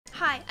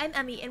Hi, I'm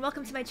Emmy, and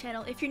welcome to my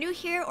channel. If you're new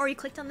here or you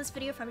clicked on this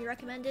video from your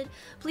recommended,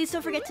 please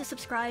don't forget to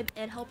subscribe.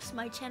 It helps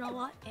my channel a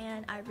lot,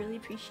 and I really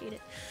appreciate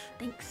it.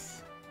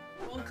 Thanks.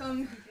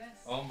 Welcome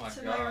oh my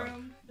to God. my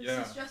room. This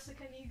Yeah. is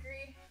Jessica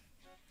Negri.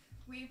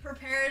 We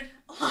prepared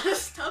a lot of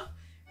stuff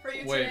for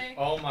you today.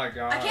 Oh my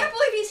God. I can't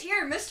believe he's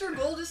here. Mr.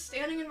 Gold is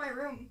standing in my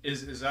room.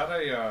 Is that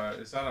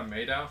a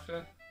maid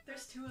outfit?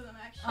 There's two of them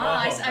actually. Oh,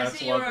 I that's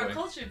see you were lovely.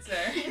 cultured, sir.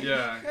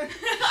 Yeah. It's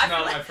I not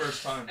feel my like-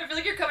 first time. I feel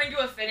like you're coming to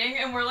a fitting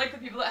and we're like the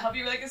people that help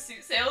you, like a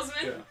suit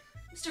salesman. Yeah.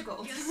 Mr.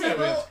 Gold. Yes, Yeah,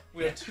 well,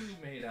 we have two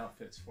maid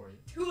outfits for you.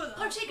 two of them.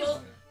 Oh, take well,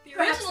 it. the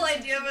Perhaps original this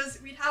idea was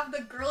we'd have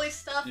the girly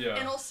stuff Yeah.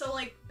 and also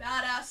like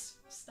badass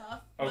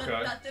stuff. But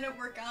Okay. that didn't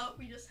work out.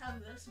 We just have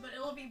this, but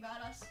it'll be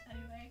badass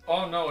anyway.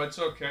 Oh no, it's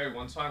okay.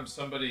 One time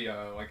somebody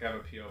like had a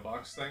PO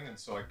box thing, and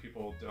so like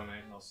people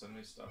donate and they'll send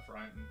me stuff,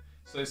 right? And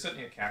so they sent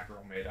me a cat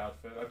girl maid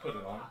outfit. I put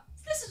it on.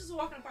 This is just a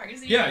walk in the park.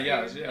 Is it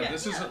Yeah. This Yeah.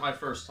 isn't my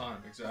first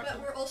time, exactly.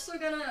 But we're also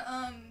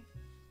gonna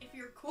if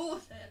you're cool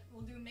with it,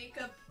 we'll do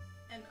makeup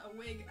and a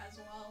wig as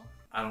well.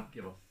 I don't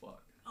give a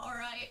fuck. All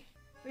right,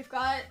 we've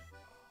got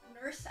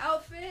nurse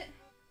outfit,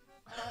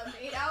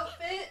 maid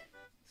outfit,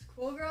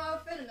 schoolgirl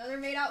outfit, another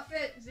maid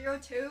outfit,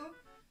 02.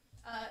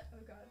 Oh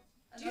god,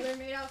 another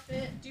maid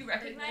outfit. Do you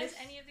recognize This.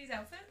 any of these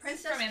outfits?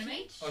 Princess from anime?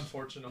 Peach.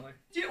 Unfortunately.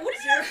 What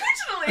is your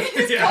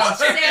originally? It's Yeah.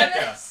 culture, damn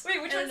Yeah. it.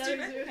 Wait, which And ones do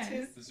you another 02.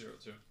 recognize? The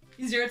 02.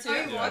 He's 02? Oh,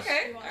 you watched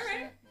Okay, You watched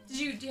alright.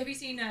 it? Have you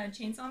seen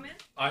Chainsaw Man?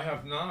 I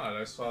have not.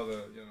 I saw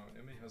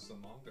Emmy has the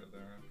manga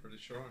there, I'm pretty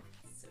sure.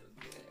 So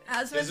good.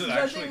 As Is was it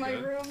actually judging my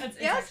good? room. It's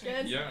Yeah, it's actually-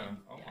 good. Yeah.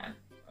 Oh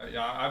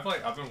Yeah. my.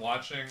 I've been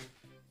watching.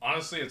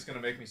 Honestly, it's gonna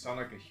make me sound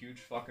like a huge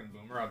fucking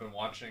boomer. I've been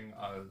watching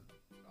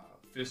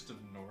Fist of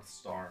the North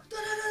Star.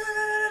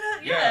 Yeah,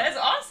 Yeah. that's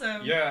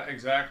awesome. Yeah,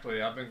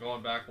 exactly. I've been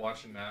going back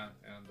watching that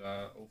and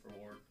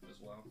Overlord as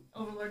well.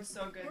 Overlord's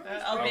so good.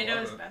 Overlord's Albedo I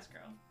love is the it. best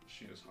girl.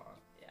 She is hot.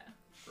 Yeah.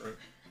 Great.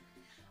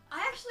 I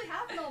actually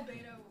have an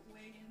albedo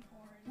wig and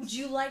horns. Would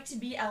you like to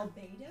be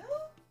Albedo?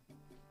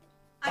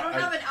 I don't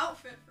have an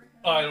outfit for him.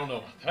 I don't know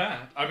about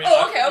that. I mean,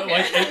 Oh, okay, okay.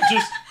 Like, it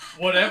just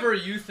whatever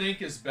you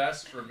think is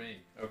best for me.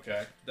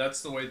 Okay,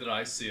 that's the way that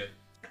I see it.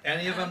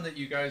 Any of them that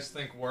you guys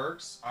think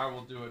works, I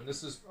will do it.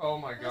 This is oh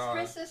my That's god.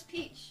 Princess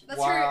Peach. That's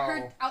Wow.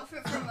 her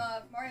outfit from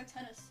Mario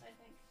Tennis, I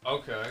think.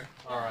 Okay,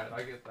 all right,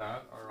 I get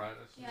that. All right,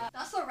 I see. Yeah,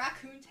 that's a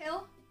raccoon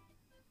tail.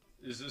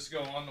 Does this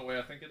go on the way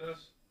I think it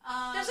is?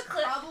 There's a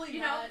clip, probably you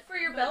know, not, for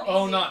your but belt.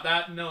 Oh, easy. not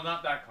that. No,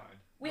 not that kind.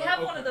 We But, have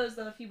okay. one of those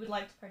though if you would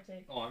like to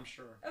partake. Oh, I'm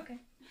sure. Okay.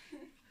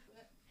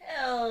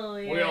 Hell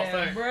yeah, What do y'all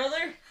think?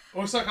 brother.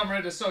 Looks like I'm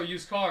ready to sell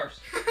used cars.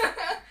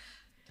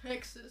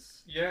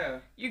 Texas. Yeah.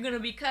 You're gonna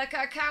be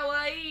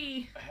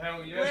kawaii.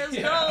 Hell yeah. Let's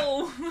yeah.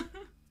 go.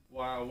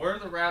 Wow. Where are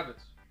the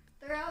rabbits?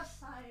 They're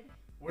outside.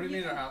 What do you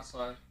mean they're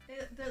outside?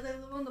 They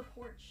live on the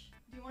porch.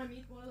 Do you want to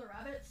meet one of the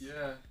rabbits?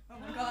 Yeah. Oh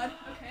my god.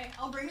 Okay,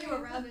 I'll bring you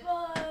a rabbit.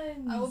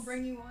 Buns. I will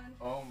bring you one.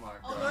 Oh my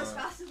I'll go as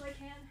god. fast as I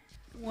can.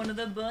 One of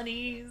the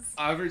bunnies.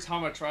 Every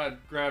time I try to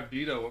grab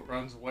Dito, it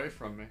runs away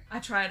from me. I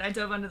tried. I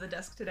dove under the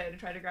desk today to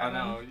try to I grab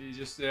know.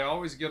 him. They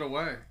always get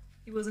away.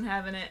 He wasn't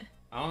having it.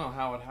 I don't know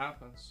how it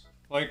happens.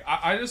 Like,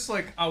 I just,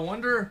 like, I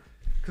wonder,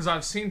 because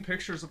I've seen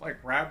pictures of, like,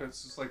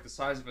 rabbits just, like, the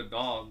size of a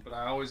dog, but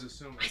I always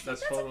assume I think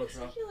that's that's a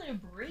Photoshop. particular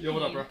breed. Yo,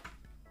 what up, bro?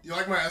 You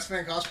like my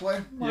S-Man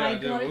cosplay? My Yeah,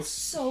 dude, god, it it's looks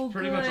so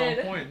pretty good. much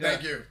on point. Yeah.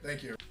 Thank you,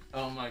 thank you.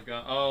 Oh my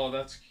god. Oh,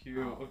 that's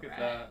cute. Look at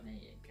that. There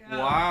you go.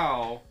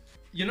 Wow.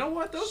 You know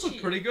what? Those look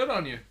Shit. pretty good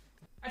on you.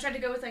 I tried to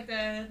go with like the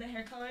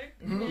hair color.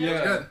 Mhm,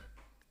 Yeah. Good.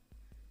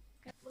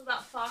 What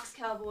about Fox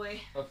Cowboy?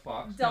 A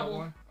fox Double.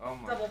 cowboy? Oh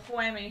my. Double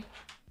whammy.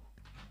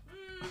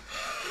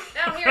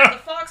 Down here at the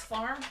Fox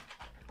Farm,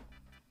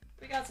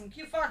 we got some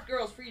cute fox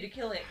girls for you to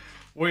kill it.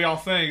 What y'all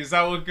think? Does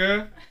that look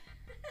good?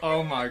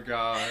 Oh my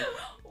god.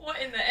 What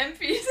in the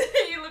MPs?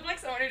 You look like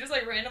someone who just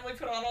like randomly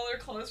put on all their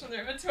clothes from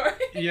their inventory.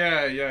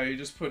 Yeah, you're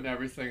just putting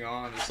everything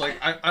on. It's like,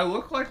 I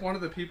look like one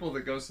of the people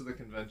that goes to the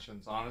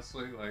conventions,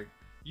 honestly. Like,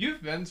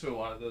 you've been to a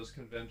lot of those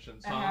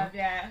conventions, huh? I have,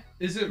 yeah.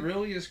 Is it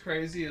really as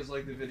crazy as,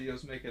 like, the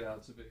videos make it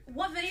out to be?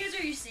 What videos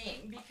are you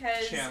seeing?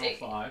 Because Channel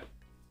 5.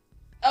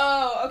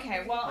 Oh,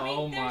 okay. Well, I mean,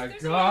 Oh my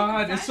there's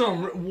god, a it's a...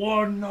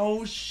 Whoa,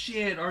 no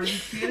shit. Are you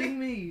kidding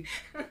me?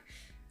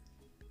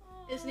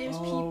 His name's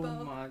Oh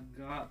Peepo. my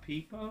god,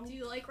 Peepo? Do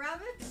you like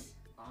rabbits?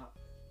 I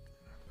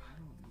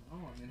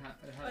don't know. I mean,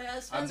 Oh, yeah,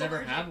 this I've one's never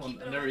allergic. had one.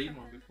 Keep it I've never away eaten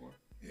from one her. before.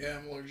 Yeah,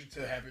 I'm allergic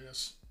to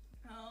happiness.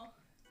 Oh.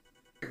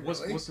 Really?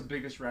 What's the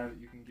biggest rabbit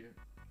you can get?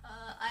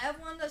 I have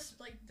one that's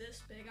like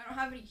this big. I don't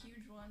have any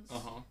huge ones.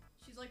 Uh-huh.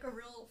 She's like a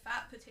real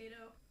fat potato.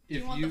 Do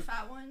If you want the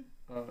fat one?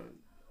 Okay.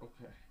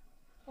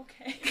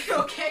 Okay.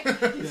 Okay.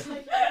 He's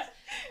like, yes.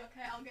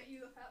 Okay, I'll get you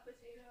the fat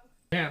potato.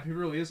 Damn, he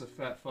really is a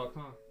fat fuck,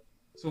 huh?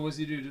 So what does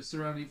he do? Just sit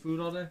around and eat food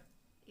all day?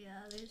 Yeah,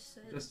 they just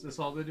said. That's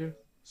all they do?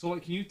 So,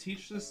 like, can you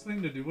teach this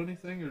thing to do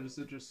anything, or does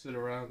it just sit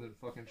around and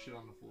fucking shit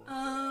on the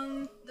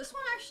floor? This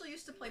one actually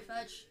used to play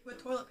fetch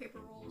with toilet paper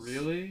rolls.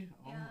 Really?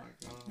 Oh Yeah.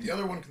 my god. The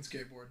other one can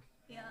skateboard.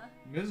 Yeah.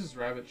 Mrs.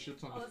 Rabbit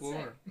shits on Oh, the that's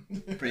floor.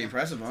 Pretty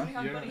impressive, huh? Pretty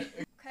hot, Yeah. buddy.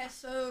 Okay,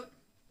 so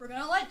we're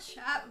gonna let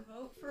chat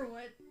vote for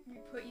what we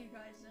put you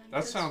guys in. That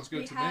 'cause sounds good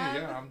we to me. have-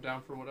 Yeah, I'm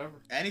down for whatever.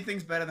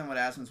 Anything's better than what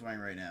Asmon's wearing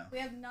right now. We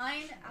have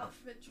 9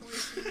 outfit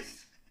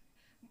choices.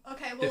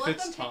 Okay, we'll If let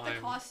it's them pick time,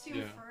 the costume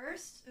yeah.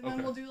 first, and Okay.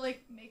 then we'll do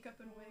like makeup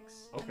and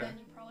wigs, and Okay. then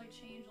you probably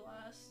change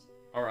last.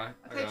 All right.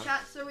 I Okay, got it.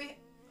 chat. So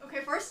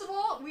okay. First of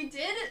all, we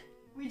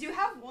do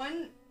have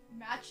one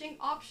matching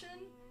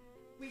option.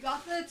 We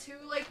got the 2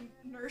 like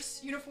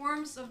nurse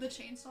uniforms of the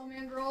Chainsaw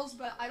Man girls,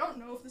 but I don't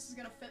know if this is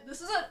gonna fit. Was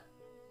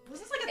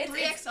this like a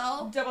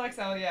 3XL? Double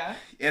XL, yeah.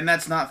 And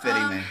that's not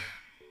fitting me.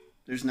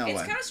 There's no It's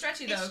way. kind of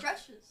stretchy It though.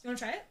 stretches. You wanna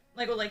try it?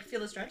 Like, we'll like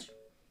feel the stretch.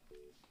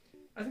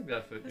 I think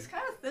that fit you. It's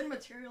kind of thin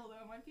material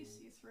though. It might be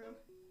see-through.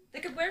 They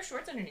could wear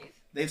shorts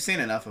underneath. They've seen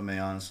enough of me,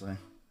 honestly.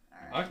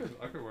 I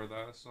could wear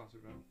that. It's not too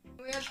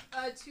bad. We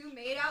have 2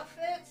 maid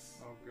outfits.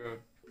 Oh, good.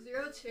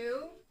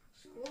 02,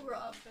 schoolgirl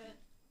outfit,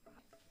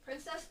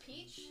 Princess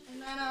Peach,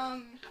 and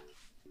then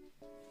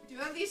do you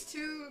have these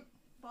 2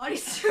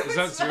 bodysuits? Is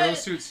that Zero but-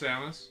 Suit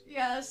Samus?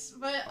 Yes,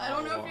 but I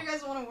don't know Oh. if you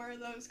guys want to wear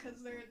those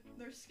because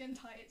they're skin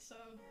tight. So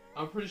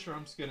I'm pretty sure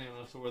I'm skinny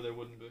enough to where they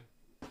wouldn't be.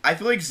 I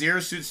feel like Zero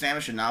Suit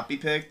Samus should not be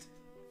picked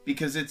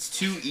because it's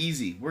too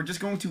easy. We're just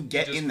going to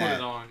get Just in put that.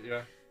 it on,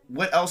 yeah.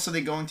 What else are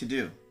they going to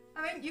do?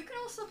 I mean, you can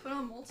also put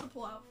on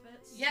multiple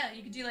outfits. Yeah,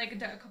 you could do like a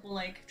couple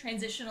like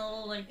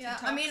transitional like. Yeah,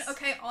 TikToks. I mean,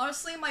 okay,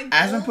 honestly, my goal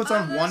Asmon puts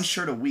out on of one this-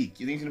 shirt a week.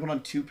 You think he's gonna put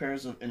on 2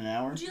 pairs in an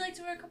hour? Would you like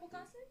to wear a couple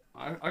costumes?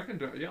 I can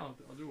do it. Yeah, I'll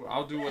do it.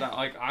 I'll do what I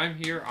like. I'm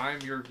here.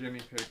 I'm your Jimmy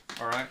pick.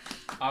 All right.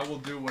 I will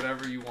do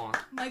whatever you want.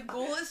 My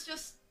goal is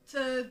just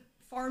to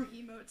farm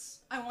emotes.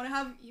 I want to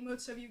have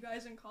emotes of you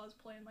guys in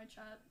cosplay in my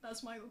chat.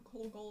 That's my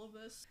whole goal of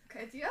this.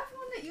 Okay, do you have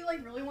one that you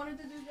like really wanted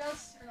to do,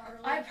 Jess, or not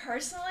really? I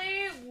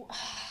personally,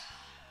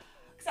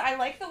 cause I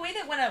like the way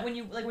that when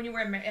you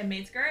wear a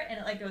maid skirt and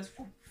it like goes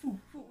whoop, whoop,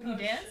 whoop when you Oh,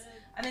 dance. shit.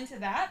 I'm into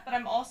that, but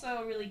I'm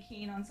also really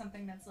keen on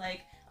something that's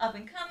like up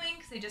and coming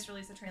because they just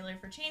released a trailer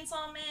for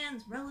Chainsaw Man.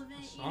 It's relevant,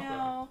 you Saw that.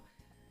 know.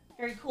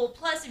 Very cool.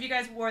 Plus, if you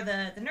guys wore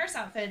the nurse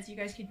outfits, you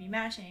guys could be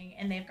matching,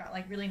 and they've got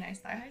like really nice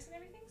thigh highs and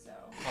everything. So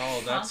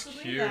Oh, that's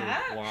possibly cute.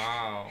 that.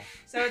 Wow.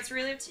 So it's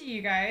really up to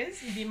you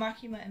guys. You'd be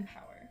Makima and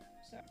Power.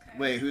 So Okay.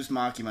 Wait, who's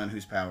Makima and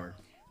who's Power?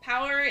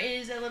 Power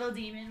is a little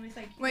demon with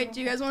like. Wait, do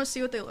you guys want to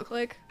see what they look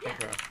like?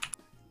 Okay.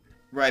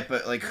 Right,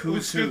 but like who's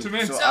Looks who? good to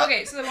me. So So I-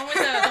 okay, so the one with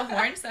the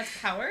horns, that's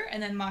Power,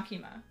 and then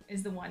Makima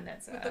is the one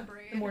that's With the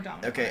braid. more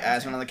dominant. okay, one, I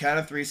would Asmon, on the count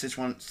of 3,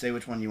 say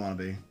which one you want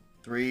to be.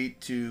 3,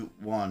 2,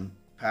 1.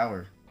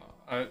 Power.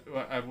 I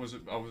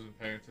wasn't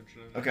paying attention.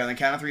 To that. Okay, on the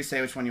count of 3, say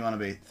which one you want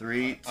to be.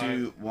 3,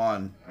 2,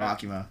 1.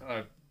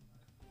 Makima.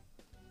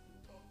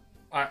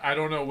 I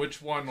don't know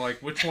which one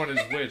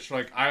is which.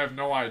 Like, I have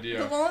no The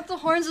idea. one with the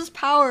horns is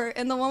Power,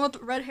 and the one with the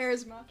red hair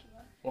is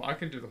Makima. Well, I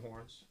can do the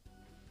horns.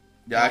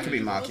 Yeah, I could be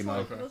Those Makima. one-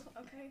 Okay.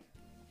 Okay.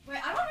 Wait,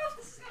 I don't know if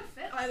this is gonna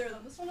fit either of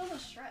them. This one doesn't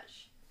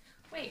stretch.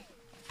 Wait,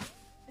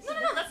 Is no,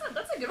 it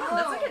that's a good one.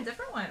 That's like Oh. a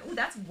different one. Ooh,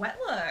 that's wet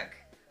look.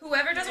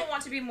 Whoever doesn't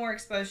want to be more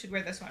exposed should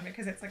wear this one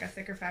because it's like a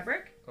thicker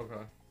fabric.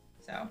 Okay.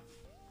 So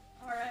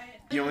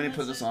Alright. Do you want me to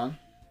put this on?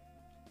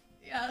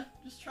 Yeah,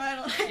 just try it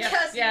on.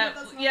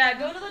 yeah.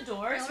 Go to the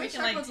door Yeah, so let we me can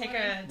check like what's take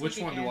winning. a. Which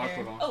take a one do I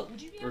gander. put on? Oh,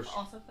 would you be able to First.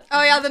 also put?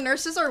 Oh yeah, the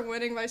nurses are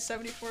winning by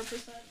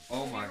 74%.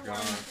 Oh my god.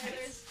 Okay,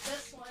 there's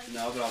this one.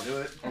 No, but I'll do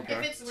it. Okay.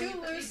 If it's So when you too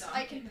put these loose, on,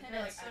 I you can can pin put,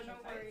 it, like, so actual no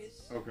tights.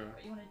 worries. Okay.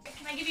 What you wanna do?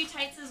 Can I give you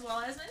tights as well,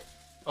 Esmond?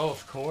 Oh,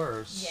 of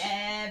course.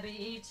 Yeah,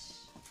 bitch.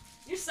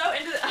 You're so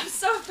into it. I'm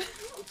so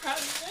proud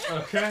of you.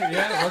 Okay,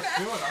 yeah, let's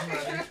do it. I'm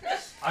ready.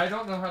 I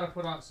don't know how to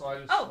put on, so I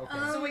just. Oh,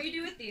 okay. so what you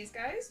do with these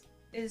guys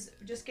is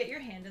just get your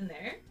hand in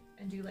there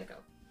and do like a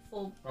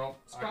full Oh,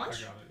 I got it.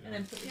 scrunch, Yeah. and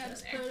then put these Yeah, in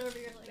just there. put it over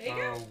your leg. There you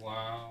go. Oh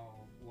wow,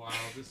 wow,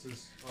 this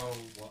is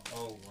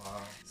oh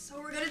wow. So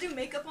we're gonna do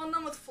makeup on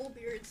them with full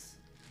beards.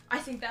 I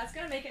think that's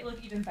gonna make it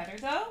look even better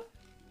though,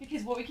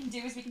 because what we can do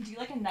is we can do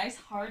like a nice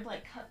hard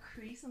like cut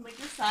crease on like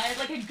the side,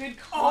 like a good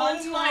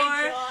contour, Oh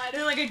my god. and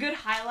then like a good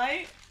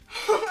highlight.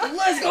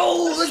 Let's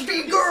go! Let's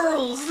be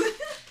girls!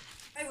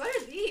 Hey, what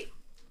are these?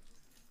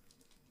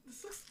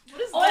 This looks. What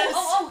is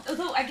this?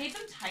 Although I gave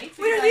them tights.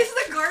 Wait, are because-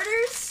 these the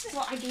garters? So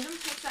I gave them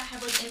tights that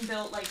have like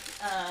inbuilt like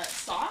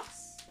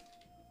socks,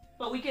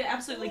 but we could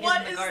absolutely give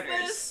What them the is garters.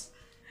 this?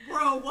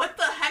 Bro, what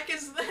the heck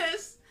is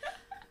this?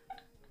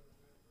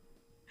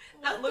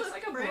 That What looks the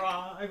like a frick?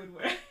 bra I would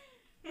wear.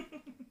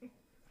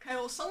 Okay,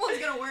 well, someone's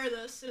gonna wear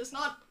this. It is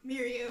not me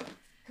or you.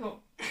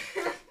 Cool.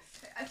 Okay,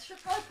 I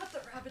should probably put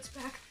the rabbits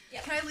back.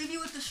 Yep. Can I leave you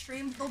with the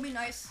stream? They'll be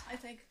nice, I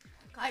think.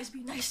 Guys, be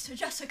nice to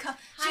Jessica.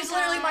 Hi, She's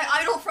literally my guys.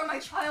 idol from my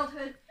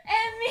childhood.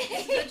 And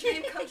This me. is the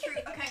dream come true.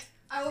 Okay,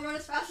 I will run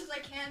as fast as I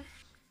can.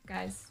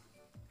 Guys,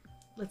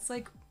 let's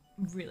like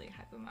really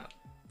hype them up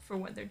for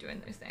when they're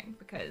doing their thing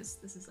because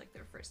this is like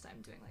their first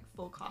time doing like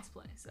full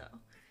cosplay. So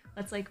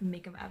let's like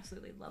make them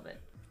absolutely love it.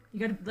 You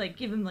gotta like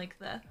give them like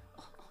the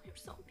oh you're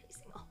so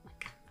amazing. Oh my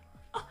god.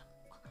 Oh,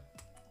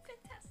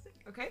 fantastic.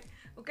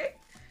 Okay.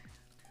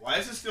 Why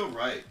does this feel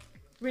right?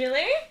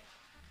 Really?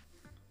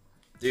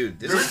 Dude,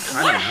 this is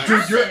kind of nice.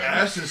 Dude, your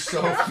ass is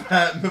so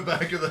fat in the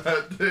back of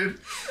that, dude.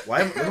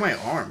 Why? Look at my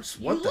arms.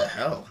 What the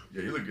hell?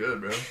 Yeah, you look good,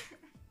 bro.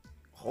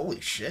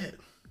 Holy shit.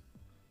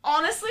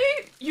 Honestly,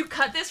 you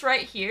cut this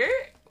right here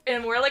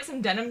and wear like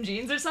some denim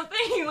jeans or something.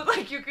 You look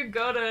like you could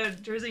go to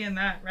Jersey in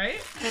that,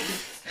 right?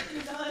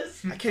 It does.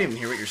 I can't even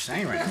hear what you're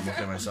saying right now. I'm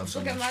looking at myself so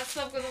Look at much.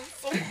 myself because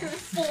I'm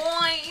so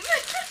fine.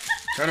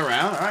 Turn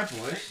around. All right,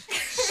 boys.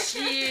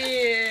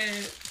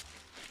 Shit.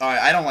 All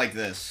right, I don't like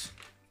this.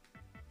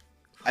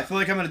 I feel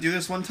like I'm gonna do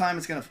this one time.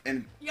 It's gonna.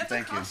 And You have to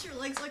thank you. cross your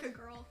legs like a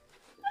girl.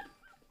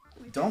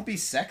 Don't be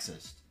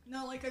sexist.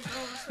 No, like a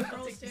girl. That's what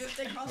girls do.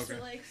 They cross their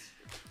legs.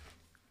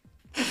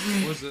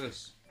 What's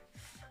this?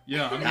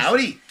 Yeah,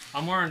 Howdy.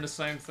 I'm wearing the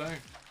same thing.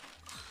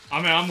 I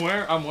mean,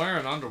 I'm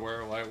wearing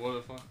underwear. Like, what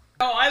if I?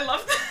 Oh, I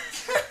love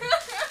this.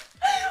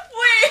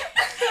 Wait.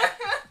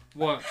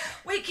 What?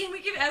 Wait, can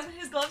we give Asmon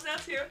his gloves now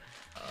too?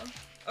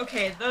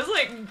 Okay, those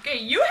like. Okay,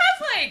 you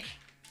have like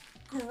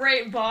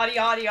great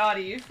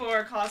body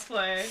for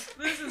cosplay.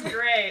 This is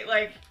great.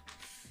 Like.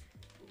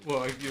 Well,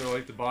 like, you know,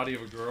 like the body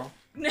of a girl.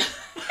 No,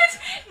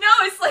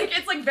 it's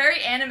like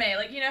very anime.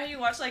 Like, you know how you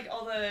watch like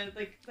all the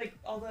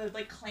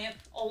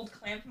old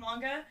clamp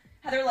manga?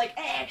 How they're like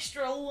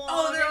extra long.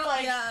 Oh, they're and,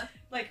 like, yeah.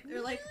 like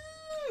They're like,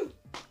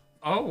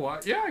 Oh,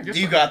 what? Yeah, I guess.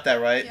 You got that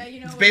right. yeah, you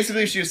know. It's what-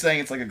 basically, she was saying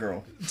it's like a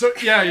girl. So,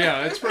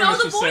 yeah, it's pretty no, much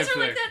the the same boys are thing.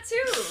 like that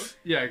too.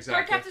 Yeah, Card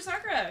exactly. Captor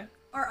Sakura.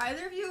 Are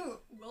either of you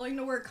willing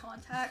to wear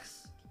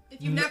contacts? If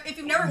No-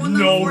 you've never worn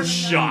them No before, then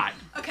shot.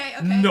 Okay.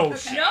 No okay,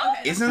 shot. No?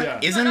 okay. Isn't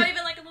okay. isn't Not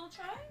even like a little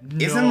try?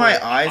 isn't my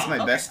eyes Oh, my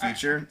okay, best alright.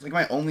 feature? It's like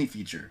my only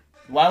feature.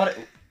 Why would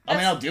I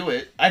mean, I'll do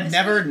it. I've That's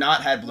never really-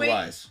 not had blue Wait.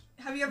 eyes.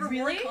 Have you ever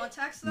Really? worn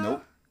contacts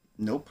though?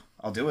 Nope.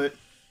 I'll do it.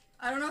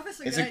 I don't know if it's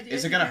a Is good it- idea.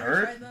 is it if gonna you've never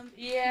hurt? tried them.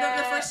 Yeah.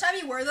 The first time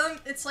you wear them,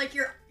 it's like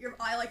your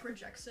eye like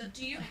rejects it.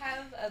 Do you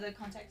have the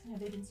contacts and have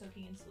they been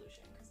soaking in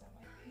solution? Because that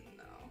might be.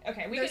 No.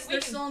 Okay, They're, we they're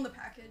can still in the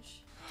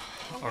package.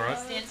 All right.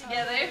 stand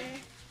together,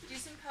 do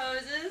some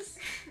poses.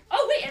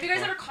 Oh wait, have you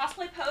guys ever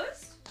cosplay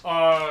posed?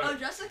 Oh,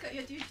 Jessica,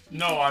 yeah, dude.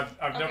 No, I've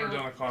never Okay,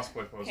 done a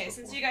cosplay pose Okay, before.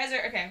 since you guys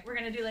are we're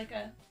gonna do like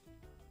a.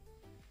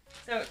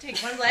 So take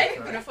one leg,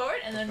 Okay. put it forward,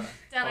 and then Okay.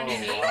 down on your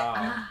Oh, knee. wow.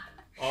 Ah.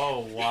 Oh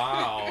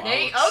wow. There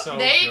you, That looks so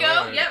there you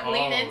go. good. Yep,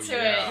 lean Oh, into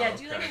yeah, it. Yeah,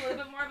 do like okay. a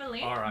little bit more of a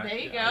lean. All right, There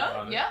you yeah, I go.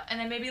 got it. Yep, and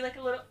then maybe like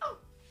a little. Oh,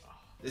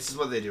 This is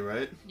what they do,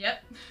 right?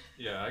 yep.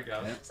 Yeah, I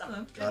got it. Some of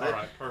them. Got All it.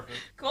 right, perfect.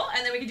 Cool,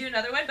 and then we can do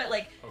another one, but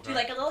like do Okay.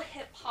 like a little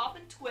hip hop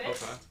and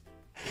twist.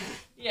 Okay.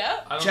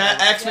 Yep. I don't Chat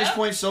know. exclamation Yeah.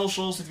 point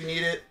socials if you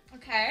need it.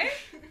 Okay.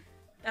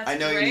 That's I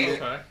know you great. need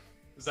it. Okay.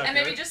 Is that And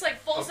good? maybe just like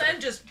full Okay.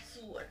 send, just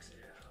flex it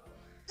out.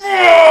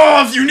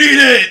 Oh, if you need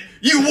it,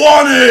 you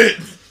want it.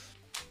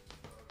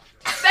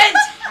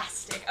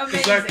 Fantastic. Amazing.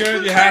 Is that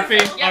good? You happy?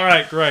 Yep. All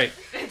right, great.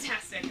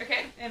 Fantastic.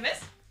 Okay, and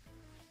miss.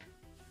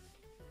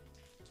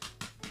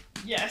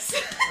 Yes.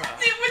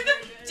 With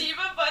the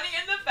diva bunny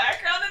in the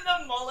background and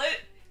the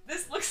mullet,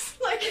 this looks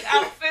like an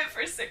outfit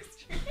for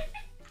 6th grade.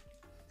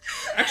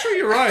 Actually,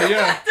 you're right.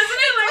 Yeah. Doesn't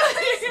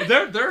it look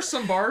like? There are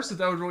some bars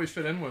that would really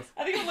fit in with.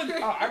 I think it would look.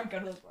 Oh, I would go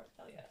to those bars.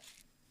 Hell yeah.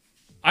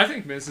 I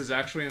think Miz is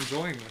actually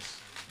enjoying this.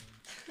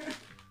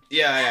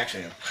 Yeah, I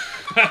actually am.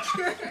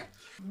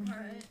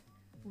 Alright.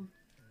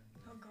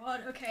 Oh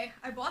god, okay.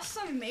 I bought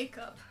some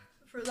makeup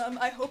for them.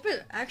 I hope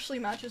it actually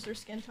matches their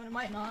skin tone. It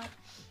might not.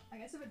 I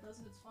guess if it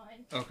doesn't, it's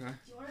fine. Okay.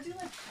 Do you want to do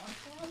like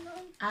contour on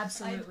them?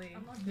 Absolutely.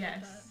 I'm not good at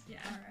Yes. that. Yeah.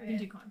 Alright. We can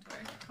do contour.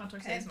 Contour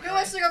Okay, saves my who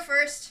wants life. to go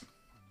first?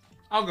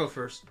 I'll go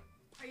first.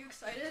 Are you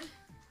excited?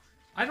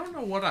 I don't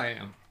know what I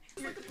am.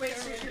 Wait,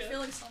 so you're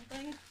feeling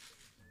something?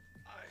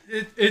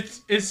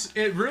 It's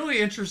really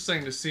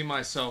interesting to see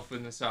myself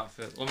in this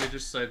outfit. Let me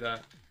just say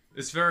that.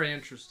 It's very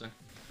interesting.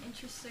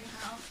 Interesting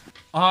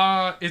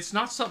how. It's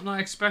not something I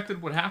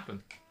expected would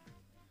happen.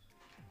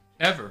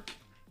 Ever.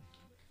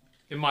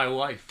 In my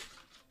life.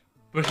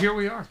 But here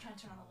we are.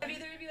 Have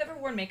either of you ever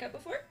worn makeup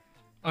before?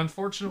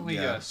 Unfortunately,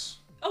 Yeah. yes.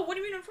 Oh, what do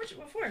you mean unfortunate?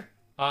 What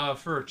for?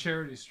 For a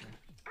charity stream.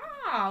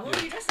 Ah, what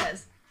were you dressed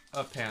as?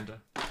 A panda.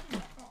 Aw.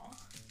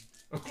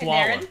 A And koala,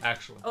 Aaron?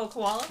 actually. Oh,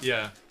 koala?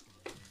 Yeah.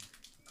 Do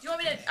you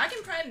want me to? I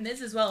can prime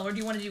Miz as well, or do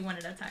you want to do one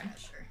at a time? Yeah,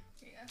 sure.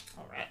 Here you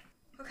go. Alright.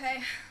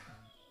 Okay.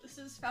 This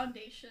is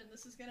foundation.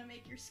 This is gonna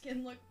make your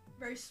skin look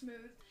very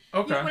smooth.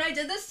 Okay. When I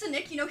did this to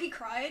Nick, you know he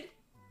cried?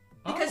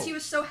 Because Oh. he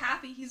was so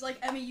happy. He's like,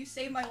 Emmy, you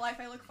saved my life.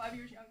 I look 5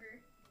 years younger.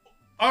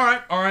 All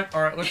right.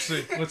 Let's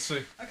see.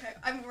 Okay,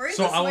 I'm worried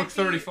So this I might look be-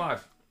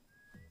 35.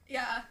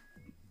 Yeah.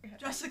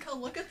 Jessica,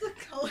 look at the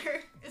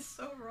color. It's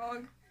so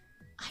wrong.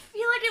 I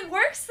feel like it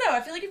works though. I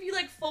feel like if you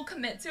like full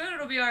commit to it,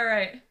 it'll be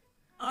alright.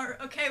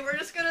 Okay, we're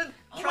just gonna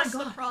Oh my trust the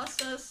God.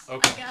 process,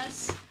 Okay. I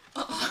guess.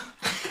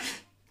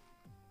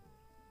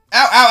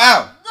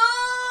 Ow!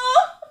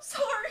 No! I'm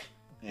sorry.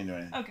 Ain't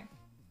doing it. Okay.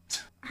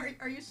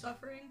 Are you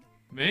suffering?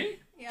 Me?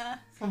 Yeah.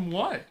 From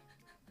what?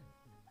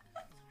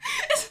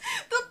 It's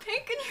the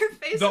pink in your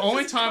face. The is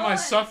only just time I gone.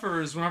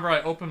 suffer is whenever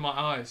I open my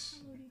eyes.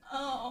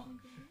 Oh.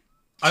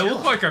 I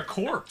look like a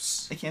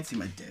corpse. I can't see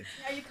my dick.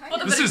 Yeah, you kind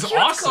Well, of. This but a is cute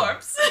awesome.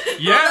 Corpse.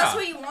 Yeah. Oh, that's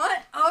what you want?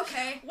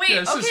 Okay. Wait, Yeah,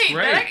 this is okay,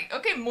 great.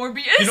 okay,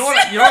 Morbius. You know what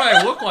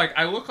I look like?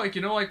 I look like,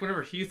 you know, like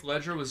whenever Heath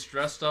Ledger was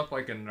dressed up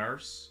like a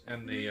nurse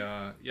and the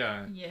yeah.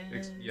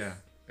 Yes. Yeah,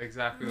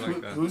 exactly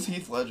like that. Who's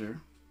Heath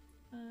Ledger?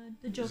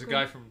 The Joker. He's a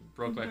guy from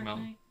from Brokeback Dark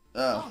Mountain. Knight.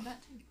 Oh. Oh,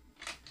 that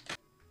too.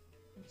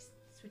 Let's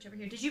switch over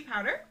here. Did you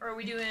powder, or are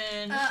we doing?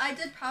 I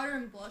did powder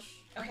and blush.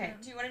 Okay.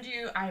 Do you want to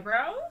do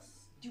eyebrows?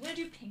 Do you want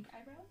to do pink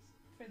eyebrows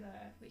for the?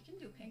 We can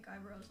do pink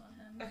eyebrows on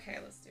him. Okay,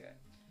 let's do it.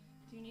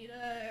 Do you need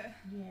a?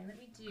 Yeah, let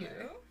me do.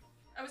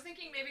 I was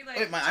thinking maybe like.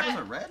 Wait, my eyebrows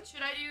are red?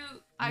 Should I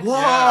do? Whoa!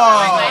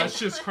 Yeah, Oh. that's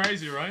just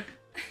crazy, right?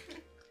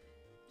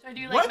 Should I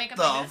do like What makeup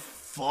the like this?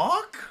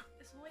 fuck?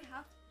 It's only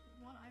half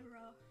one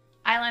eyebrow.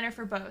 Eyeliner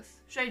for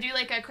both. Should I do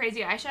like a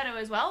crazy eyeshadow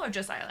as well, or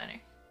just eyeliner?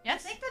 I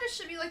Yes. think that it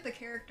should be like the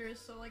characters,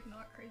 so like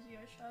not crazy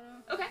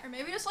eyeshadow. Okay. Or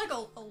maybe just like a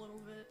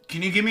little bit.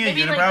 Can you give me a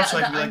Maybe unibrow like so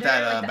I can be like under,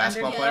 that like the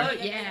basketball underglow? player?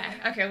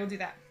 Yeah. Okay, we'll do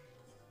that.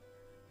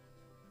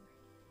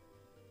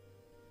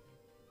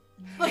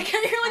 Like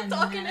you're like And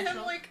talking to him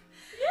natural. like.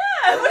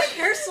 Yeah. What a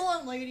hair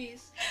salon,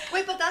 ladies.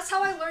 Wait, but that's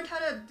how I learned how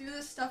to do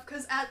this stuff.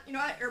 Cause at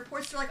at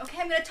airports they're like, okay,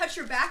 I'm gonna touch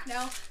your back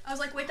now. I was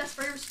like, wait, that's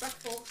very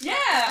respectful. Yeah,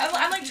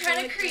 I'm like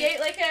trying to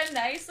create like a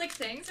nice like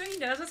thing so he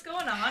knows what's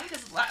going on.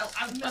 Because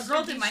a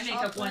girl did my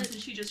makeup once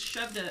and she just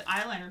shoved an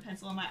eyeliner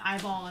pencil in my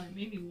eyeball and it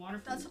made me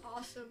waterproof. That's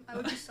awesome. I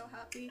would be so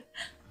happy.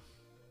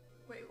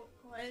 Wait,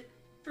 what?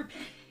 for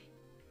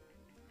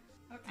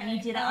Okay. And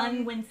you did it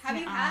on Wednesday. Have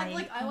you had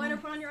like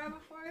eyeliner put on your eye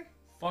before?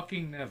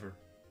 Fucking never.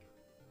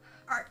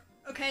 Alright.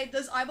 Okay.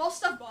 Does eyeball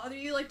stuff bother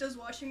you? Like, does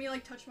watching me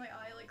like touch my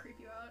eye like creep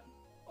you out?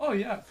 Oh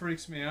yeah, it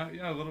freaks me out.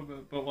 Yeah, a little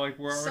bit. But like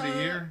we're already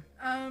here.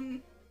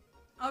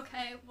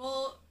 Okay.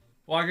 Well,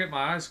 Well, I get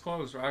my eyes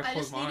closed, or I I close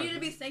just my need eyes. you to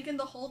be thinking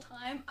the whole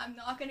time. I'm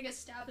not gonna get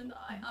stabbed in the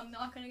eye. I'm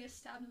not gonna get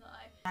stabbed in the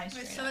eye.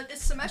 Wait, so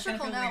it's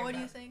symmetrical feel now. weird What do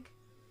you about think?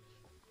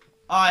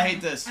 Oh, I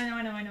hate this. I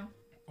know.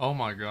 Oh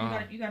my You god.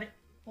 got it. You got it.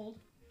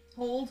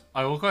 Hold.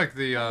 I look like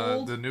the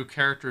Hold. the new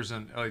characters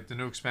in like the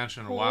new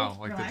expansion in Hold. WoW,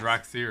 like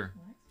Relax. the Drakthir.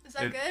 Is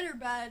that It- good or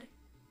bad?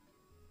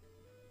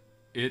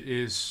 It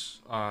is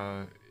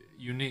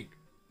unique.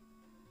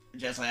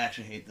 Jess, I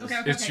actually hate this.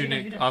 Okay. It's you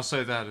unique. did it. I'll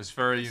say that. It's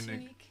very It's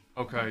unique.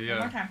 Okay, One more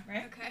yeah. time,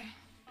 right? Okay.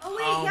 Oh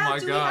wait, Oh yeah. my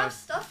Do we God. have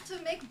stuff to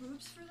make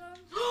boobs for them?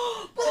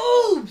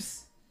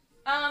 Boobs.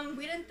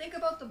 We didn't think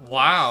about the boobs.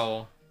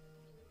 Wow.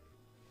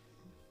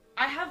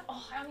 I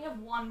only have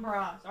one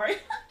bra. Sorry.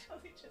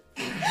 Totally just-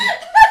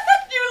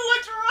 you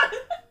looked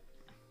wrong.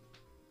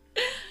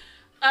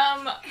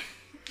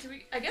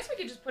 I guess we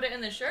could just put it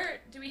in the shirt.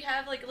 Do we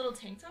have like a little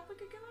tank top we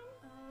could give him?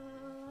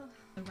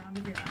 The round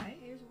of your eye.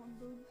 Here's one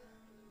boob.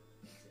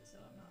 So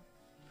I'm not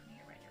putting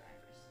it right in your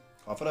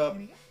iris. Cough it up.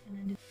 There we go. And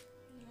then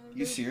Another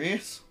You boob.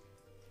 serious?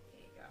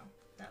 there you go.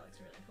 That looks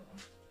really cool.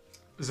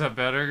 Is that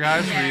better,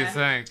 guys? What do you Yeah.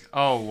 think?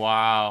 Oh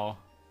wow.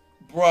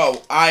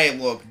 Bro, I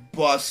look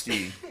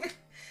busty.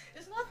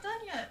 It's not done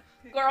yet.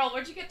 Girl,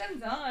 where'd you get them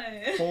done?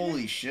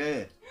 Holy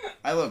shit.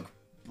 I look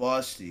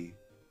busty.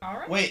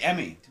 Alright. Wait,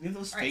 Emmy, do we have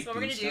those Alright, fake so what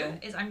we're boobs gonna still?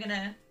 do is I'm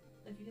gonna.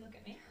 If you can look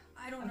at me.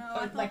 I don't know. Oh, I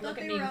thought like, that look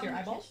at they me were with out your in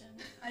the eyeballs? kitchen.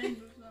 I didn't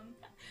move them.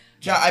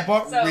 Yeah, I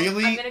bought So, I'm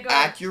really gonna go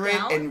accurate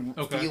down. and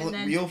Okay. feel, And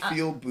then real up.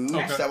 feel boobs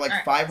Okay. that like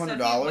Alright, $500.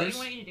 So what you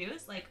want you to do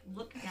is like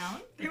look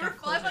down. They but were don't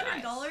close your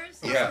eyes. $500.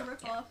 That's Yeah. a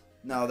ripoff.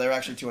 No, they're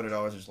actually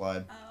 $200 a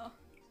slide.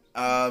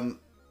 Oh.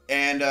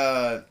 And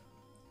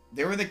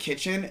they were in the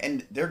kitchen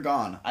and they're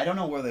gone. I don't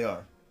know where they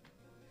are.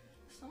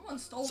 Someone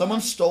stole Someone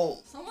them.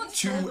 stole Someone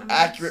two stole them.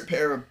 accurate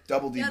pair of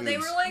double D Yeah, boobs. they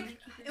were like,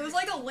 it was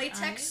like a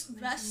latex Eyes, nice and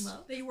vest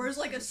low. that he wears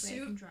like a This way I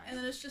can suit, dry it. and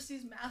then it's just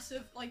these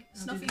massive, like, I'll do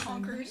snuffy the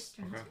same here. honkers.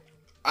 Turn this Okay. way.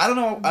 I don't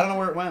know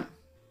where it went.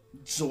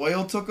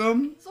 Zoil took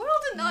them. Zoil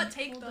did not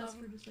take Hold this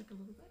for them. just like a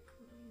little bit.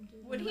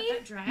 Would Let he?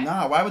 that dry.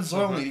 Nah, why would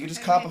Zoil Okay. need? You can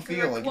just Okay, cop a good.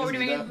 feel. Like, What we're doesn't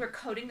doing do is that. we're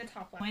coating the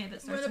top line. If it We're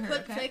starts gonna to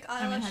hurt, put okay? fake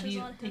I'm gonna have eyelashes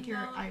you on take him your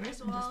now iris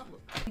as and well.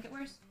 just make it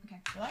worse.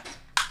 Okay, relax.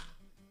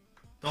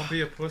 Don't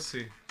be a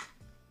pussy.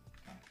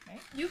 Okay.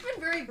 You've been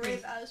very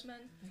brave, Asmon.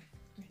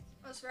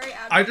 That's very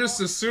admirable. I just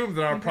assumed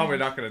that I'm probably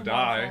not gonna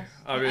die.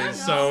 I mean, Yeah,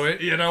 so no.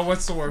 you know,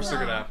 what's the worst that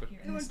could No. happen? Here,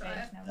 You in would this die.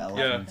 space, now That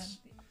we- elephants.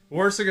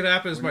 Worst that could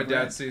happen is Where my you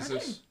dad bred? sees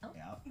this.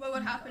 Yeah. What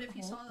would happen if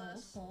he saw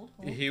this?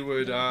 He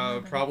would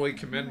probably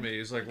commend me.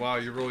 He's like, "Wow,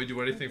 you really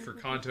do anything for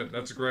content.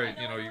 That's great.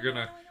 You know, you're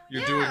doing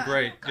Yeah.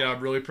 great. Yeah, I'm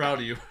really proud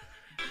of you."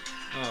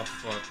 Oh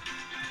fuck.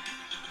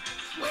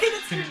 Wait,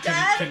 it's your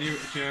dad? Can you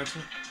answer?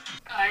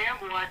 I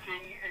am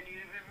watching, and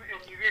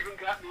you've even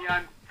got me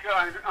on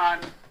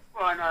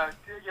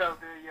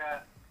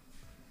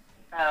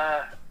you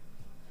know,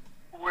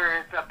 where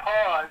it's a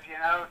pause, you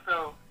know,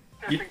 so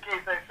just in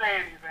case I say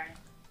anything.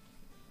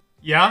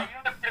 Yeah. You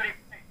look really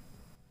great.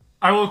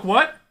 I look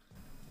what?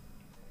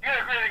 You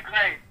look really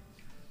great.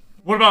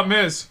 What about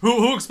Miz?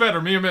 Who looks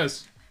better, me or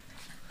Miz?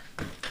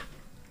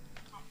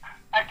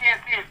 I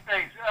can't see his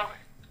face.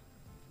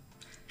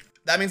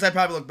 That means I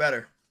probably look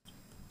better.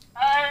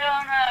 I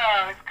don't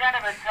know. It's kind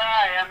of a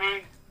tie. I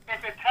mean,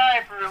 it's a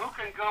tie for who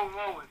can go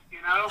lowest,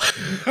 you know?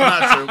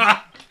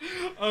 Not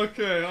true.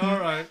 Okay, all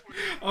right.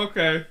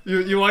 Okay,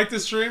 you like the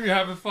stream? You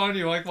having fun?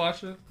 You like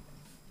watching it?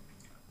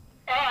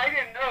 Oh, I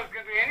didn't know it was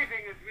going to be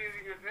anything as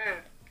amusing as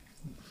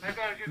this. I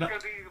thought it was just No. going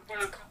to be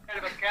some kind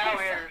of a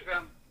cowhead or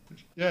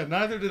something. Yeah,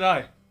 neither did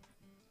I.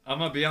 I'm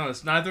gonna be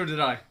honest, neither did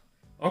I.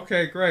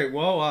 Okay, great.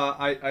 Well,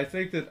 I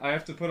think that I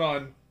have to put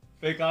on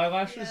fake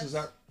eyelashes. Yes. Is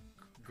that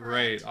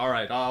great. All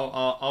right,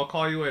 I'll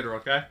call you later,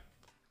 okay?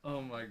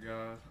 Oh my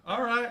god.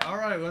 All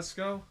right, let's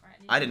go.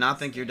 I did not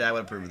think your dad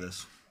would approve of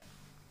this.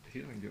 He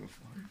didn't give a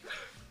fuck.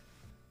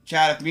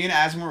 Chad, if me and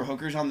Asmon were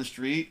hookers on the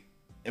street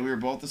and we were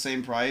both the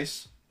same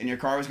price and your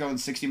car was going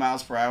 60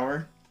 miles per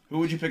hour, who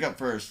would you pick up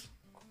first?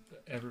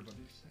 Everybody's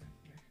saying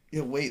me.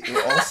 Yeah, wait,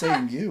 they're all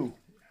saying you.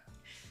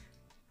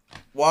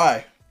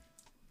 Why?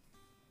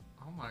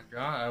 Oh my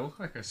god, I look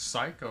like a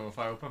psycho if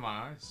I open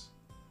my eyes.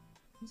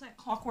 Was that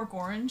Clockwork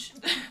Orange?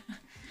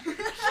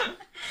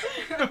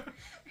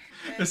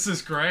 This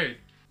is great.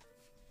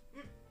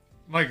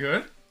 Am I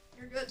good?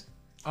 You're good.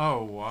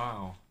 Oh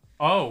wow.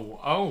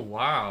 Oh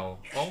wow.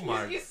 Oh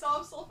my. You saw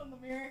himself in the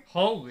mirror.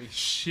 Holy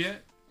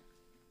shit.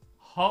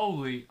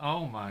 Holy.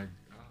 Oh my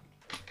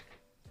god.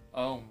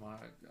 Oh my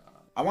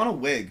god. I want a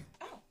wig.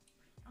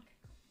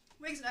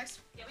 Wig's next.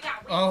 Yeah, we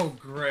got Oh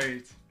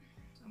great. So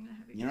I'm gonna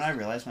have You know what I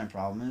realized my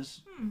problem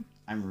is?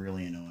 I'm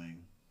really annoying.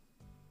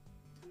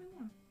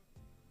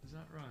 Is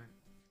that right?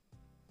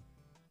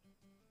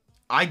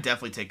 I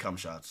definitely take cum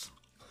shots.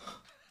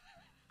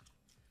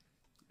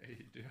 Yeah,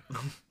 you do.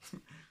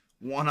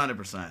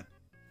 100%.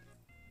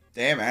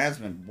 Damn,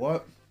 Asmon,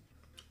 what?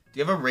 Do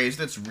you have a razor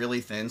that's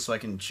really thin so I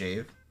can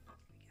shave?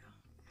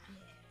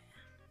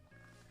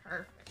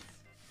 Perfect.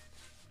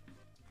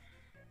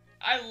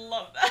 I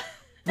love that.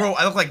 Bro,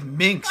 I look like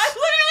Minx. I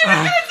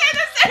literally was gonna say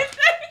the same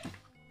thing.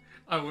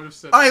 I would have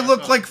said. I that.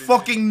 look thought like it'd be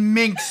fucking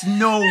Minx.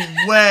 No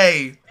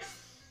way.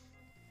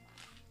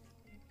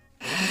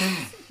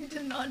 You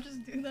did not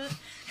just do that.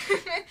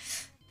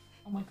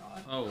 Oh my god.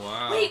 me. Oh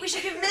wow. Wait, we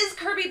should give Ms.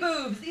 Kirby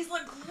boobs. These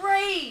look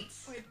great.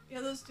 Wait,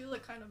 yeah, those do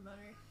look kind of better.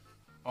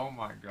 Oh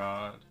my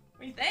god.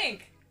 What do you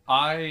think?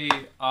 I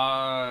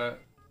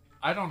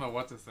don't know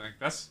what to think.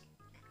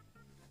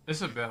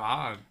 It's a bit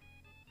odd.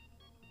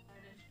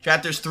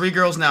 Chat, there's 3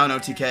 girls now in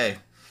OTK.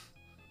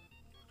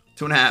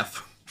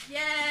 2.5.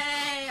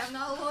 Yay! I'm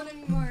not alone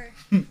anymore.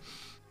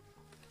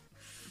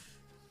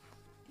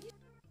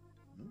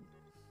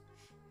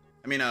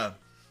 I mean, Asmon!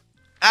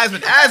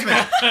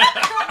 Asmon!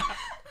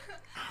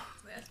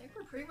 Wait, I think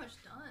we're pretty much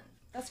done.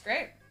 That's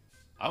great.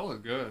 I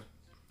look good.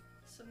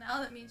 So now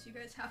that means you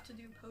guys have to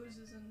do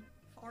poses and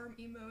farm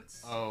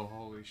emotes. Oh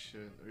holy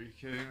shit. Are you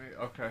kidding me?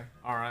 Okay.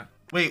 All right.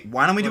 Wait,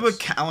 why don't we do a Let's-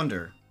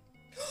 calendar?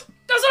 That's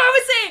what I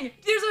was saying.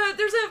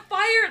 There's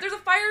a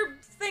fire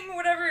thing,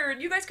 whatever.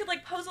 You guys could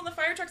like pose on the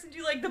fire trucks and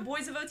do like the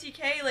Boys of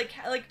OTK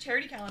like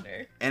charity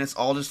calendar. And it's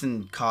all just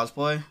in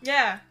cosplay?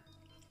 Yeah.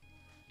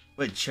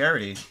 Wait,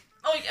 charity?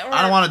 Oh, yeah,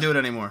 I don't want to do it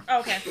anymore. Oh,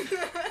 okay. Can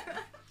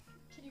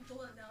you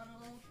pull it down a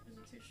little? Is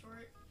it too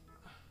short?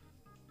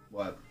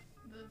 What?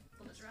 The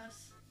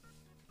dress.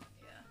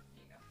 Yeah.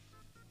 There you go.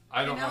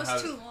 I don't Okay, know now how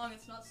it's to. too long.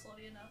 It's not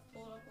slutty enough.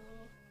 Pull it up a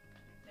little.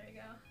 There you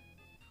go.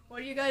 What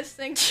do you guys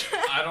think?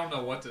 I don't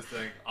know what to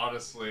think.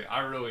 Honestly, I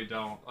really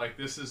don't. Like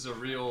this is a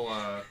real.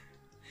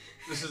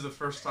 This is the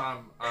first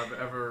time I've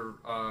ever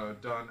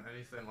done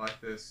anything like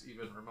this,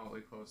 even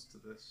remotely close to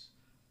this.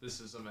 This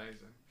is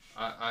amazing.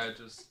 I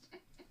just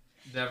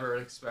never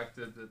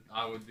expected that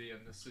I would be in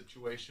this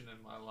situation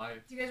in my life.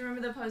 Do you guys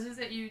remember the poses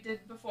that you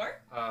did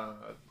before?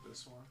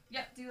 This one.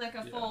 Yep. Do like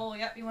a Yeah. full.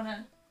 Yep. You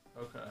wanna?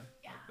 Okay.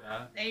 Yeah. Like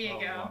that. There you Oh,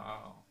 go.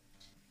 Wow.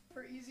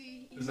 For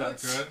easy emotes. Is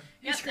that good?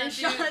 Yep. Then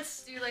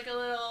Screenshots. do like a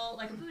little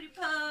like a booty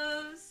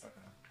pose.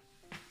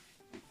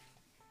 Okay.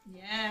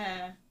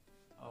 Yeah.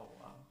 Oh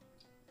wow.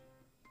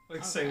 Like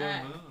All Sailor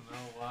right. Moon.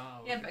 Oh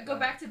wow. Yeah, look but at go that.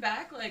 back to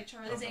back like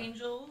Charlie's Okay.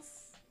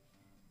 Angels.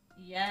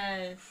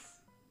 Yes.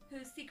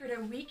 Whose secret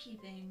are we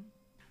keeping?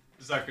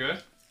 Is that good?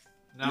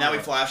 Now we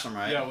what? flash them,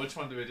 right? Yeah. Which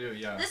one do we do?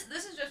 Yeah. This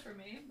is just for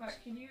me, but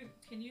can you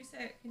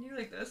do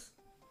like this?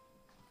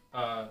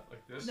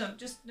 Like this.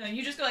 No,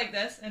 you just go like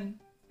this and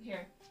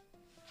here.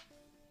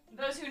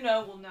 Those who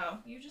know will know.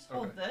 You just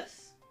hold Okay.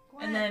 this,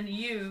 and then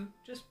you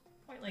just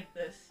point like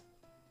this.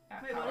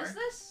 at Wait, power. what is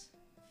this?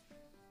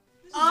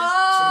 This is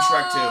Oh! From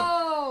Shrek 2.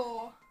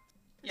 Oh!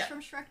 It's Yeah. from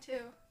Shrek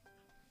 2.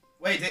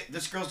 Wait,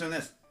 this girl's doing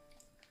this.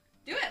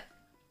 do it.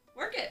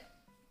 Work it.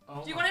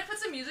 Oh Do you my- want to put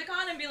some music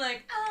on and be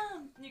like,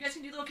 and you guys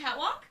can do a little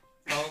catwalk?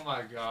 Oh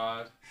my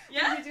god.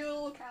 Yeah. Can you do a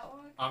little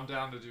catwalk? I'm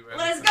down to do anything.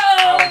 Let's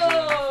I will do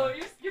go!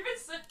 anything. You've been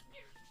such.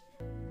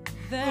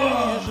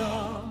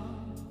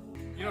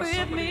 You know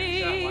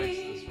somebody in chat likes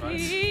this, right?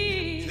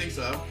 You think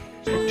so?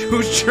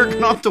 Who's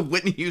jerking off to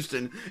Whitney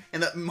Houston in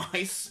that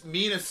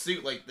me in a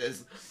suit like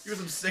this? You're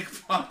some sick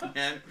fuck,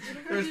 man.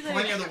 There's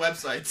plenty other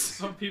websites.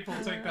 Some people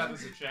take that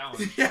as a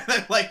challenge. Yeah,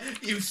 they're like,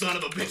 you son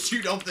of a bitch,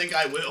 you don't think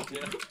I will.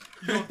 Yeah.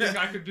 You don't think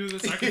I could do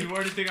this? I can do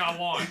anything I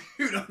want.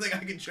 You don't think I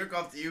can jerk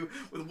off to you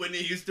with Whitney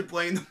Houston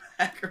playing in the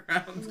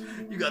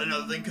background? You got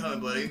another thing coming,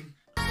 buddy.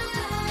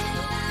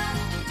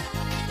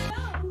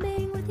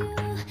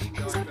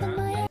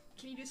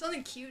 Can you do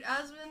something cute,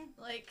 Asmon?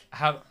 Like,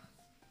 How?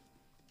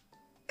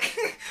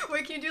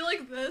 wait, can you do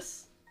like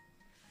this?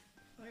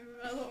 Let me move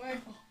out of the way.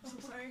 I'm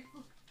so sorry.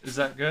 Is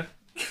that good?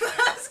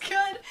 That's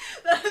good.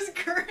 That is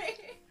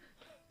great.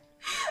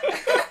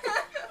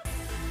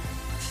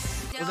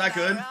 Was that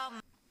good?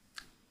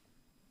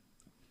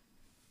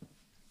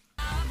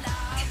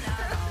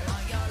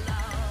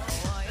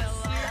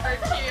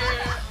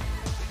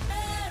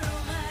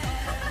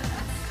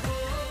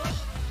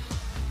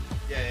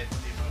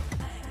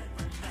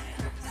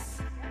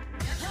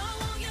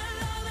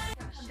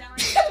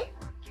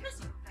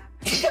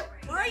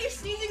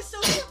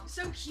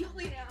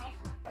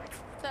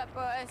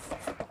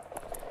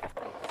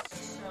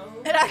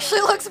 It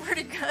actually looks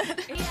pretty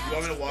good. You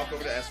want me to walk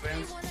over to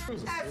S-Fans?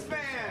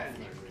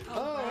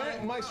 Oh,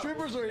 hey, my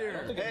strippers are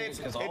here. Hey,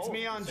 it's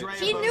me, Andrea.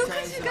 He knew 'cause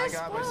Botez, you and guys I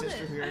got my spoiled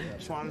sister it. here.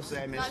 Just wanted to say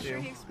I Not missed sure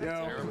you. he expected.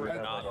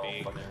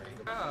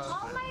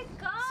 Oh my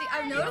god. See,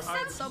 I've noticed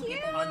that some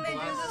people when they do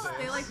this,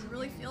 they like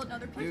really feel it, and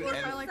other people are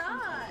probably like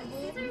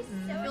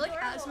uncomfortable. I feel like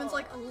Asmon's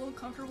like a little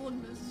comfortable,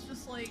 and Miz is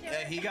just like.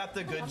 Yeah, he got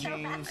the good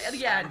genes.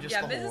 Yeah, I'm just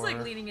yeah. the Biz is like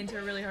whore. leaning into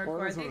it really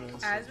hardcore. I think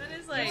Asmon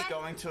is like He's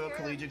going to a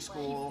collegiate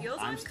school. feels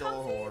I'm still a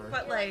uncomfy, whore.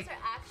 but like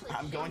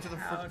I'm going to the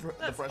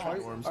That's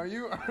freshman dorms. Are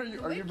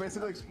you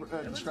basically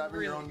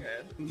describing your own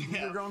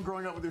your own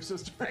growing up with your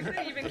sister? I could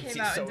have even It's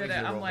came out so and did it.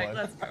 easy to I'm like, roleplay.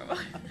 let's go.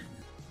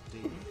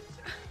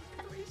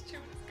 He's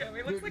chewing his gum.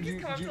 He looks like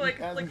he's come up to Asmon,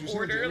 like did you see the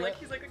order, gym like yet?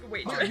 he's like a Oh,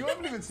 waitress. you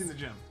haven't even seen the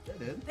gym. I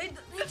did. They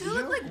do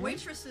look like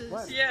waitresses.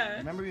 What? Yeah.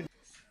 Remember you?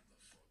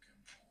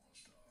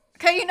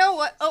 Okay, you know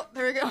what? Oh,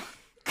 there we go.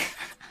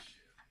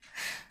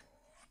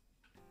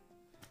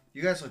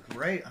 You guys look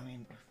great. I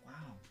mean, wow.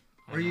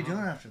 What are you doing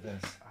after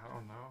this? I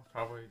don't know.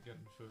 Probably getting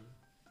food.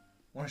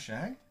 Want to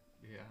shag?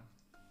 Yeah.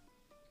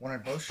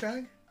 Want to both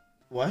shag?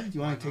 What?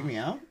 You want to take me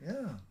out? Yeah.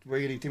 Where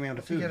are you gonna take me out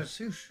to You food? get a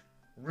sushi.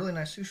 A really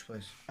nice sushi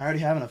place. I already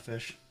have enough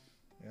fish.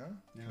 Yeah?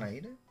 Yeah. Can I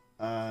eat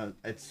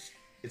it?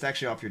 It's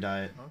actually off your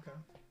diet. Okay.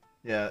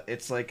 Yeah,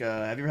 it's like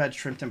have you ever had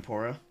shrimp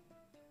tempura?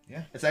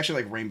 Yeah. It's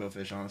actually like rainbow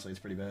fish. Honestly, it's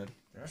pretty bad.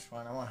 That's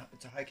fine.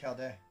 It's a high cal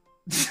day.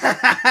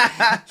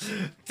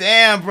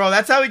 Damn, bro,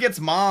 that's how he gets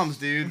moms,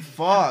 dude.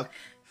 Fuck.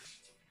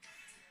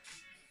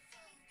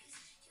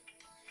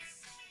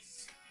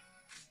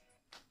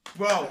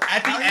 Bro,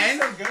 at the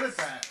end, so good at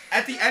that?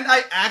 at the end,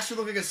 I actually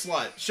look like a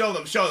slut. Show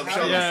them, show them,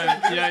 show them.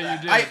 Yeah,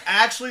 you did. I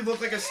actually look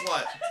like a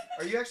slut.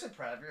 Are you actually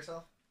proud of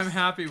yourself? I'm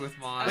happy with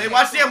mine. Wait,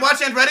 watch the end, watch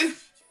the end. Ready?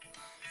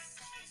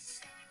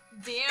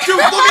 Damn. Dude,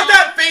 look at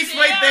that face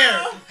right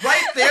there.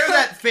 Right there,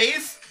 that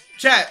face.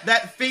 Chat,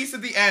 that face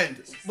at the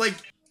end. Like,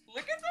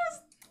 Look at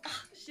this.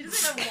 She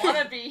doesn't even want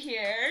to be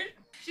here.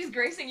 She's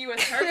gracing you with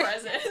her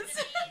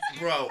presence.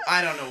 bro,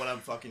 I don't know what I'm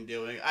fucking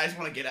doing. I just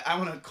want to get. I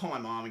want to call my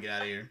mom and get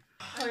out of here.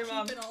 Call your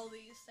mom. Keeping all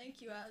these.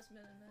 Thank you, Asmon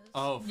and Miz.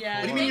 Oh, Yeah.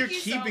 What do you mean you're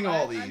Thank you so keeping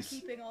all much. I'm these?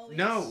 keeping all these.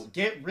 No,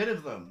 get rid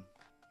of them.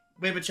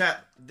 Wait, but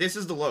chat, this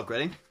is the look.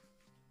 Ready?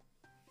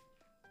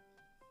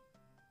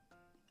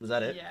 Was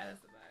that it? Yeah,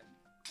 that's the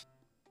vibe.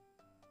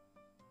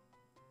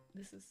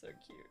 This is so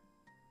cute.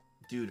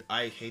 Dude,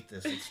 I hate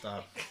this. Let's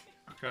stop.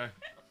 Okay.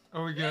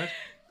 Are we good?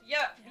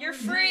 Yep, you're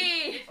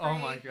free. Oh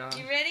my god.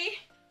 You ready?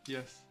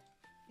 Yes.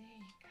 There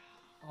you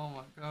go. Oh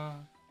my god.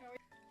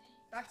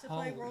 Back to play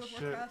Holy World of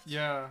shit. Warcraft.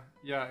 Yeah,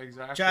 yeah,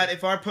 exactly. Chat,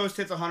 if our post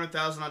hits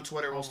 100,000 on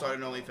Twitter, Oh we'll start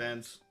an my God.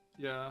 OnlyFans.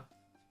 Yeah.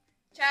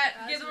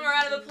 Chat, give them a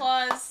round of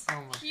applause. Oh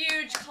my. Huge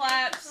Thank you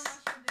claps. so much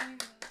for doing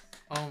this.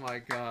 Oh my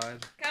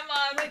god. Come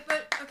on. Wait,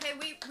 but okay,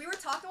 we were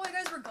talking while you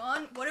guys were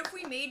gone. What if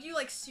we made you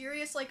like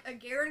serious, like a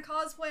Garen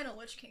cosplay and a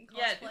Lich King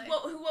Yeah, cosplay?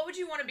 what would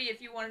you want to be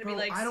if you wanted to Bro, be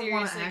like I don't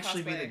want want to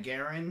actually be the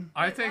Garen.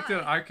 I think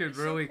that I could It's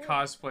so really cool.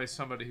 cosplay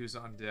somebody who's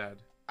undead.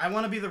 I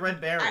want to be the Red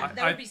Baron.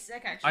 That would be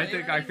sick, actually. I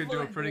think I could do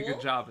a Like pretty ghoul?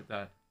 good job at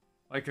that.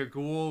 Like a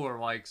ghoul or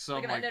like some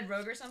Like an undead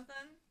rogue or something.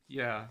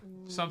 yeah,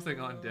 something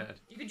Ooh. undead.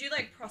 You could do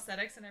like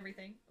prosthetics and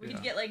everything. We could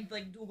Yeah. get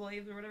like dual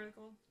glaives or whatever they're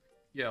called.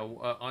 Yeah,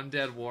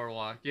 undead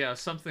warlock. Yeah,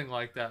 something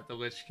like that. The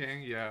Lich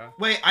King. Yeah.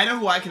 Wait, I know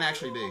who I can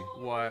actually be.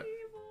 What?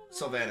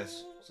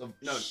 Sylvanas.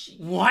 No.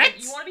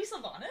 What? You want to be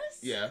Sylvanas?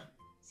 Yeah.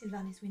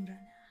 Sylvanas Windrunner.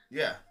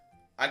 Yeah.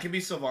 I can be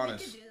we Sylvanas.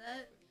 could do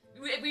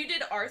that. We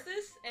did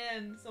Arthas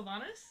and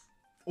Sylvanas.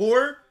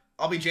 Or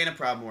I'll be Jaina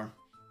Proudmoore.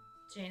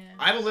 Jaina.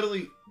 I will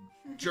literally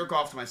jerk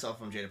off to myself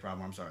if I'm Jaina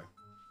Proudmoore. I'm sorry.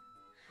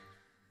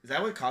 Is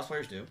that what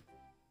cosplayers do?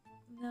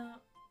 No.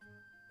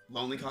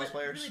 Lonely It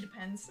cosplayers? really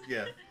depends.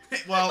 Yeah.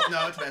 Well,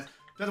 no, it depends.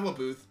 Depends on what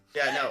booth.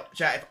 Yeah, no.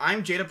 Chat, if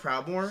I'm Jada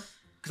Proudmoore,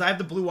 because I have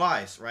the blue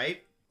eyes,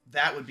 right?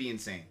 That would be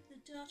insane.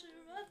 The daughter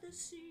of the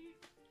sea.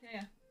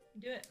 Yeah,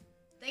 do it.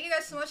 Thank you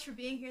guys so much for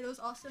being here. That was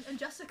awesome. And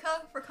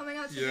Jessica for coming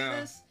out to do Yeah.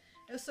 this.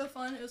 It was so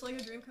fun. It was like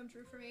a dream come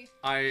true for me.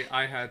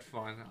 I had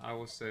fun. I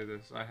will say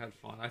this. I had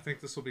fun. I think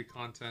this will be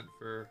content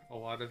for a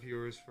lot of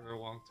viewers for a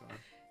long time.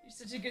 You're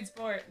such a good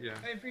sport. Yeah.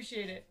 I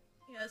appreciate it.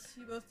 Yes,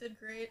 you both did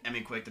great. I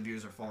mean, quick, the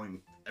views are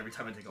falling every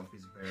time I take off a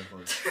piece of pair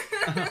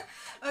clothes.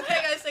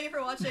 Okay, guys, thank you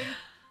for watching.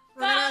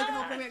 We're gonna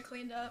help him get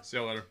cleaned up. See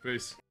you later.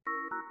 Peace.